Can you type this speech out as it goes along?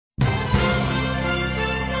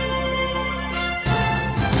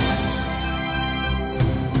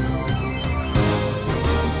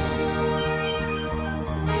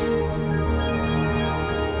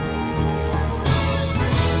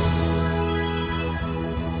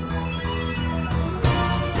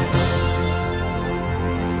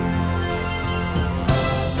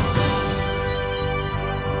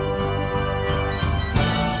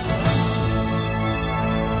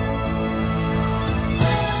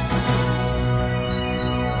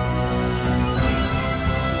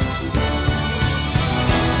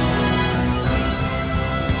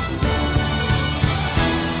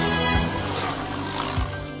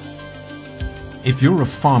If you're a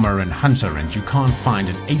farmer and hunter and you can't find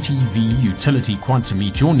an ATV utility quad to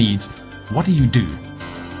meet your needs, what do?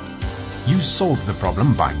 You solve the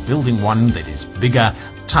problem by building one that is bigger,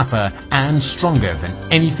 tougher and stronger than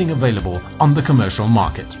anything available on the commercial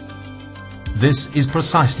market. This is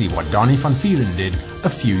precisely what Donnie van Vieren did a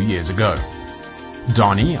few years ago.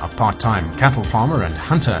 Donnie, a part-time cattle farmer and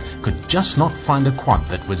hunter, could just not find a quad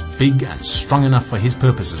that was big and strong enough for his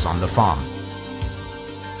purposes on the farm.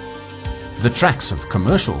 The tracks of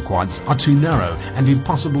commercial quads are too narrow and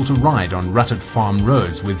impossible to ride on rutted farm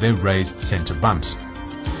roads with their raised center bumps.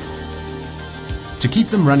 To keep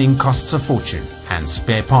them running costs a fortune, and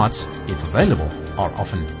spare parts, if available, are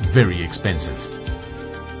often very expensive.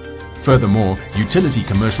 Furthermore, utility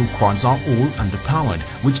commercial quads are all underpowered,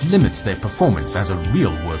 which limits their performance as a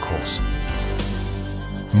real workhorse.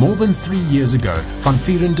 More than 3 years ago, Van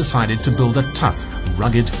Vieren decided to build a tough,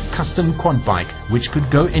 rugged, custom quad bike which could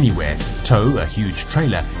go anywhere, tow a huge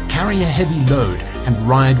trailer, carry a heavy load and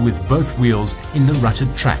ride with both wheels in the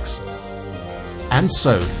rutted tracks. And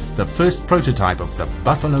so, the first prototype of the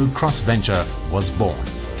Buffalo Cross Venture was born.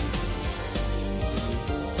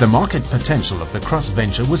 The market potential of the Cross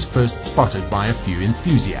Venture was first spotted by a few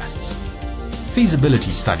enthusiasts.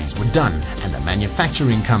 Feasibility studies were done and a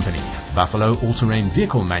manufacturing company, Buffalo All-Terrain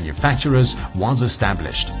Vehicle Manufacturers, was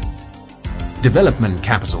established. Development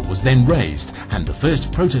capital was then raised and the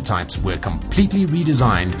first prototypes were completely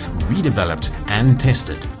redesigned, redeveloped and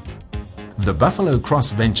tested. The Buffalo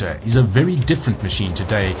Cross Venture is a very different machine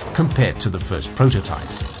today compared to the first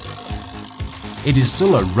prototypes. It is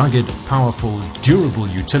still a rugged, powerful, durable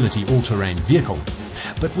utility all-terrain vehicle,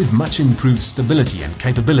 but with much improved stability and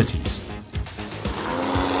capabilities.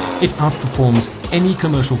 It outperforms any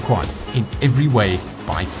commercial quad in every way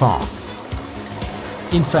by far.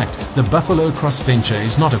 In fact, the Buffalo Cross Venture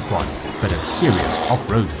is not a quad, but a serious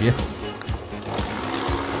off-road vehicle.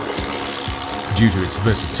 Due to its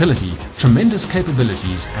versatility, tremendous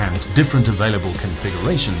capabilities and different available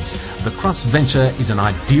configurations, the Cross Venture is an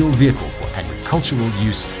ideal vehicle for agricultural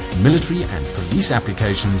use, military and police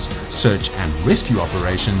applications, search and rescue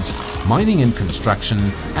operations, mining and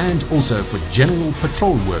construction, and also for general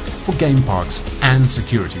patrol work for game parks and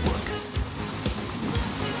security work.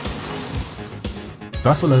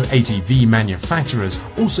 Buffalo ATV Manufacturers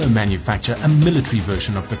also manufacture a military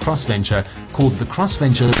version of the Cross Venture called the Cross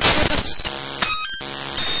Venture.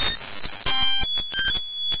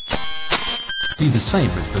 The same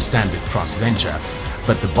as the standard Cross Venture,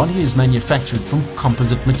 but the body is manufactured from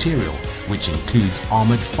composite material, which includes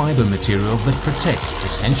armored fiber material that protects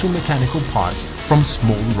essential mechanical parts from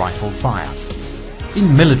small rifle fire.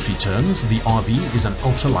 In military terms, the RV is an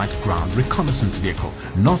ultralight ground reconnaissance vehicle,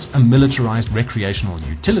 not a militarized recreational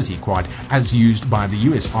utility quad as used by the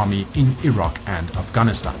US Army in Iraq and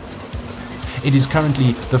Afghanistan. It is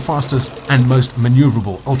currently the fastest and most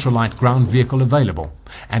maneuverable ultralight ground vehicle available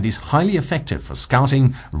and is highly effective for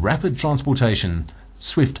scouting, rapid transportation,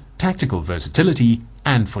 swift tactical versatility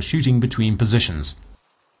and for shooting between positions.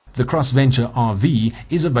 The Cross Venture RV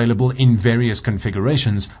is available in various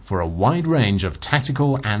configurations for a wide range of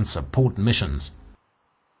tactical and support missions.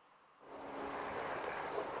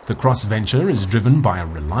 The Cross Venture is driven by a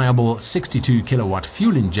reliable 62 kilowatt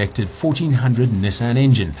fuel-injected 1400 Nissan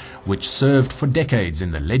engine, which served for decades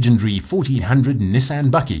in the legendary 1400 Nissan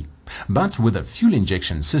Bucky, but with a fuel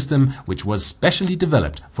injection system which was specially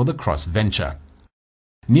developed for the Cross Venture.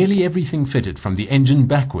 Nearly everything fitted from the engine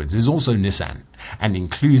backwards is also Nissan, and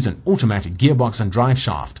includes an automatic gearbox and drive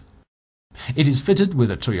shaft. It is fitted with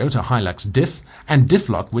a Toyota Hilux diff and diff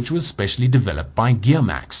lock which was specially developed by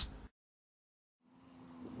GearMax.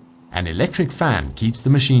 An electric fan keeps the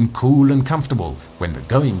machine cool and comfortable when the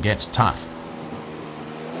going gets tough.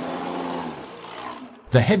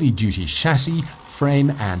 The heavy-duty chassis,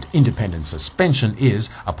 frame and independent suspension is,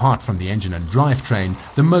 apart from the engine and drivetrain,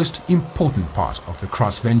 the most important part of the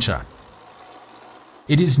Cross Venture.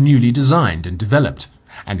 It is newly designed and developed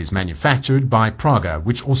and is manufactured by Praga,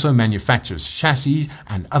 which also manufactures chassis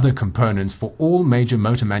and other components for all major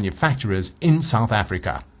motor manufacturers in South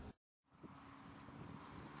Africa.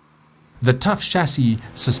 The tough chassis,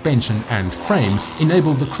 suspension and frame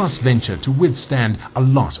enable the Cross Venture to withstand a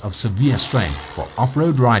lot of severe strain for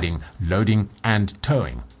off-road riding, loading and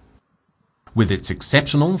towing. With its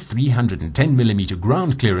exceptional 310mm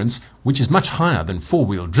ground clearance, which is much higher than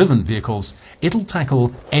four-wheel driven vehicles, it'll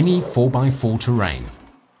tackle any 4x4 terrain.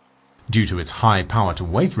 Due to its high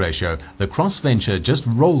power-to-weight ratio, the Cross Venture just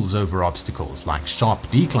rolls over obstacles like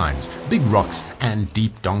sharp declines, big rocks and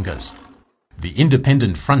deep dongas. The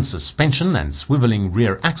independent front suspension and swiveling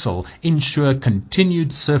rear axle ensure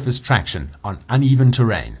continued surface traction on uneven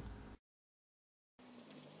terrain.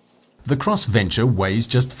 The Cross Venture weighs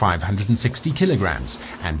just 560 kilograms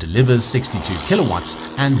and delivers 62 kilowatts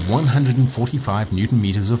and 145 newton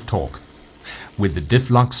meters of torque. With the diff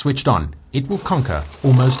lock switched on, it will conquer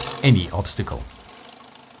almost any obstacle.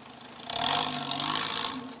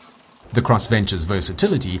 The Cross Venture's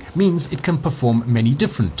versatility means it can perform many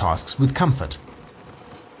different tasks with comfort.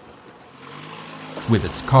 With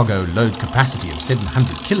its cargo load capacity of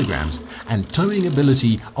 700 kilograms and towing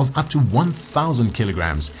ability of up to 1,000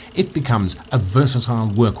 kilograms, it becomes a versatile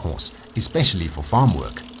workhorse, especially for farm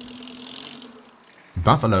work.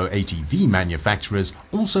 Buffalo ATV Manufacturers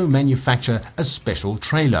also manufacture a special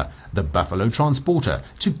trailer, the Buffalo Transporter,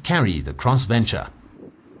 to carry the Cross Venture.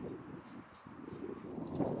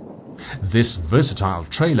 This versatile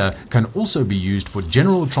trailer can also be used for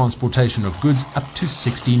general transportation of goods up to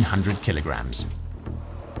 1,600 kilograms.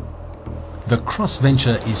 The Cross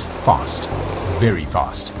Venture is fast, very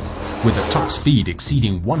fast, with a top speed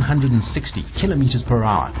exceeding 160 kilometers per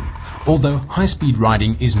hour, although high-speed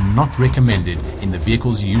riding is not recommended in the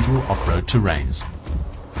vehicle's usual off-road terrains.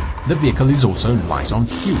 The vehicle is also light on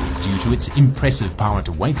fuel due to its impressive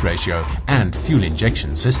power-to-weight ratio and fuel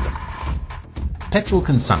injection system. Petrol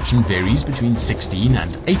consumption varies between 16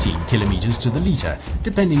 and 18 kilometers to the liter,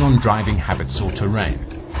 depending on driving habits or terrain.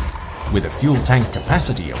 With a fuel tank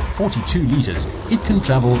capacity of 42 liters, it can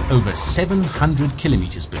travel over 700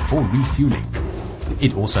 kilometers before refueling.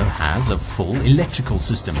 It also has a full electrical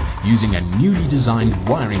system using a newly designed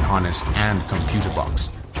wiring harness and computer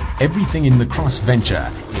box. Everything in the Cross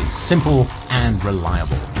Venture is simple and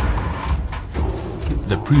reliable.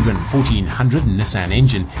 The proven 1400 Nissan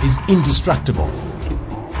engine is indestructible.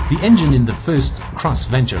 The engine in the first Cross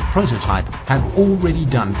Venture prototype had already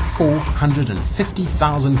done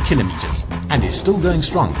 450,000 kilometers and is still going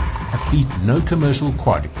strong, a feat no commercial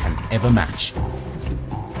quad can ever match.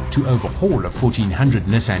 To overhaul a 1400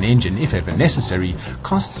 Nissan engine, if ever necessary,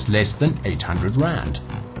 costs less than 800 Rand.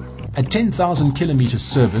 A 10,000 kilometer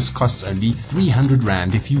service costs only 300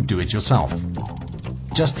 Rand if you do it yourself.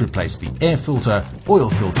 Just replace the air filter, oil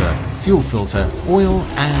filter, fuel filter, oil,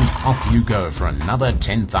 and off you go for another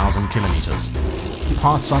 10,000 kilometers.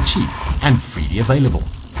 Parts are cheap and freely available.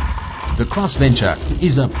 The Cross Venture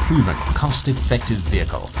is a proven cost-effective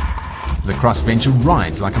vehicle. The Cross Venture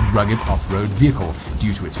rides like a rugged off-road vehicle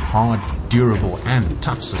due to its hard, durable, and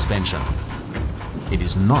tough suspension. It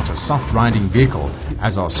is not a soft riding vehicle,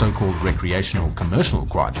 as are so-called recreational commercial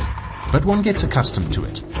quads, but one gets accustomed to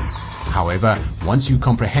it. However, once you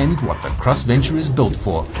comprehend what the Cross Venture is built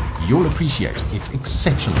for, you'll appreciate its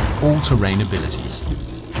exceptional all-terrain abilities.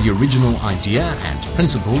 The original idea and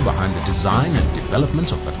principle behind the design and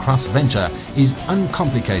development of the Cross Venture is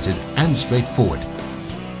uncomplicated and straightforward.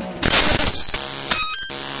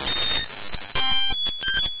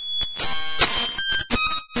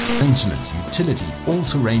 Maintenance utility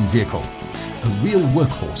all-terrain vehicle, a real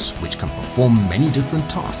workhorse which can perform many different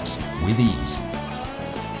tasks with ease.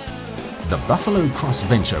 The Buffalo Cross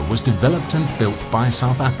Venture was developed and built by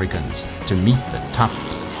South Africans to meet the tough,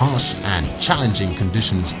 harsh and challenging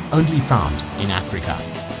conditions only found in Africa.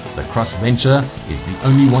 The Cross Venture is the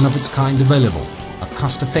only one of its kind available, a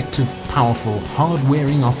cost-effective, powerful,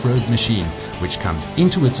 hard-wearing off-road machine which comes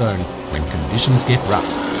into its own when conditions get rough.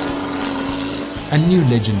 A new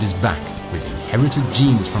legend is back with inherited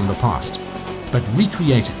genes from the past, but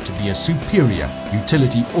recreated to be a superior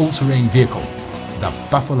utility all-terrain vehicle, the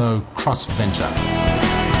Buffalo Cross Venture.